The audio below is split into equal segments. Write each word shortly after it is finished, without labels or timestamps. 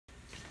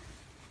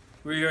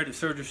We're here at the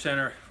surgery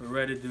center. We're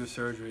ready to do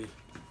surgery.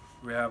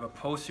 We have a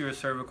posterior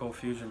cervical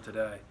fusion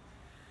today.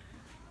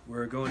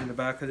 We're going in the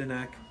back of the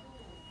neck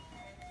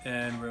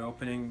and we're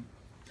opening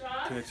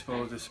to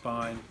expose the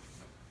spine.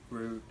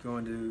 We're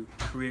going to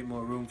create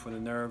more room for the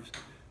nerves.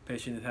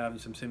 Patient is having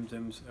some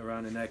symptoms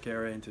around the neck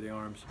area into the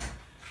arms.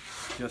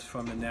 Just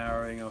from the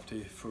narrowing of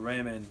the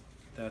foramen,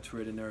 that's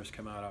where the nerves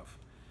come out of.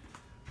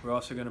 We're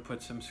also going to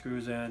put some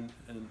screws in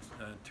and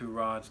 2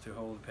 rods to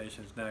hold the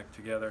patient's neck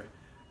together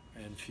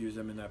and fuse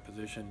them in that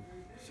position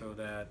so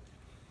that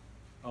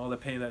all the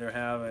pain that they're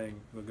having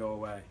will go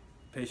away.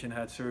 Patient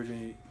had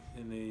surgery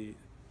in the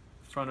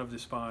front of the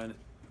spine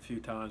a few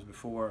times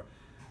before.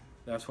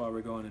 That's why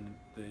we're going in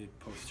the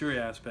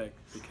posterior aspect,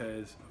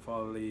 because of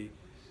all the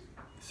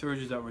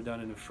surgeries that were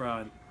done in the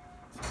front,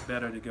 it's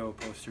better to go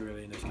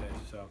posteriorly in this case.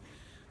 So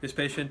this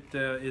patient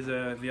is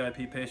a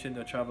VIP patient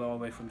that traveled all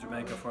the way from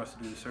Jamaica for us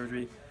to do the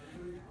surgery.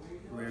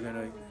 We're going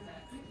to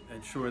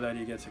ensure that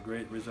he gets a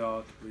great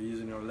result. We're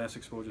using our less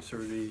exposure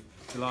surgery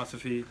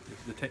philosophy.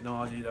 The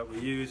technology that we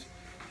use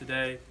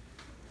today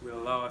will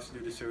allow us to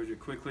do the surgery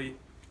quickly,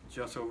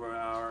 just over an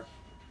hour,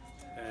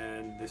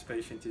 and this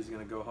patient is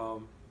going to go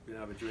home. We're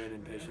going to have a drain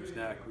in the patient's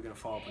neck. We're going to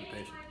follow up with the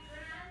patient.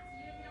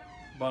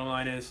 Bottom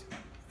line is,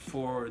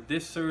 for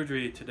this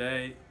surgery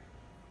today,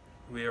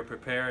 we are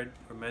prepared,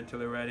 we're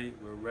mentally ready,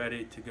 we're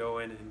ready to go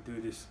in and do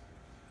this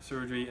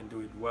surgery and do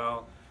it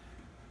well.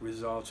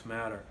 Results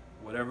matter.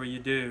 Whatever you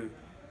do,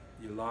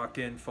 you lock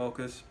in,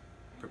 focus,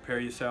 prepare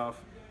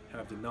yourself,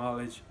 have the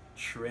knowledge,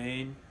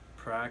 train,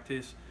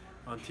 practice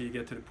until you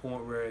get to the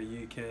point where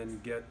you can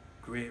get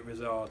great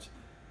results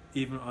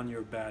even on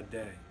your bad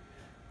day.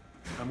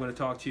 I'm going to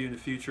talk to you in the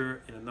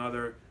future in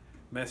another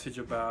message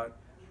about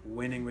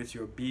winning with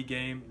your B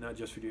game, not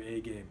just with your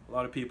A game. A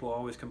lot of people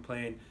always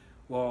complain,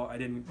 well, I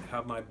didn't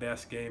have my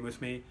best game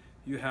with me.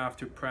 You have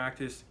to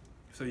practice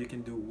so you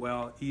can do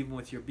well even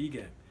with your B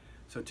game.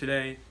 So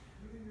today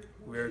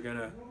we're going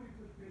to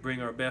bring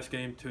our best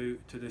game to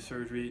this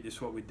surgery. This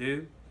is what we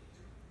do.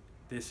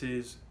 This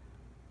is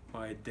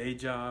my day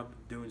job,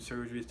 doing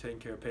surgeries, taking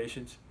care of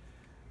patients.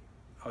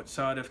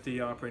 Outside of the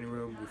operating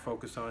room, we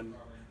focus on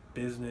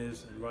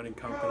business and running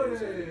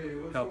companies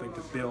and helping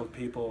to build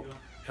people,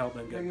 help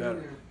them get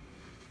better.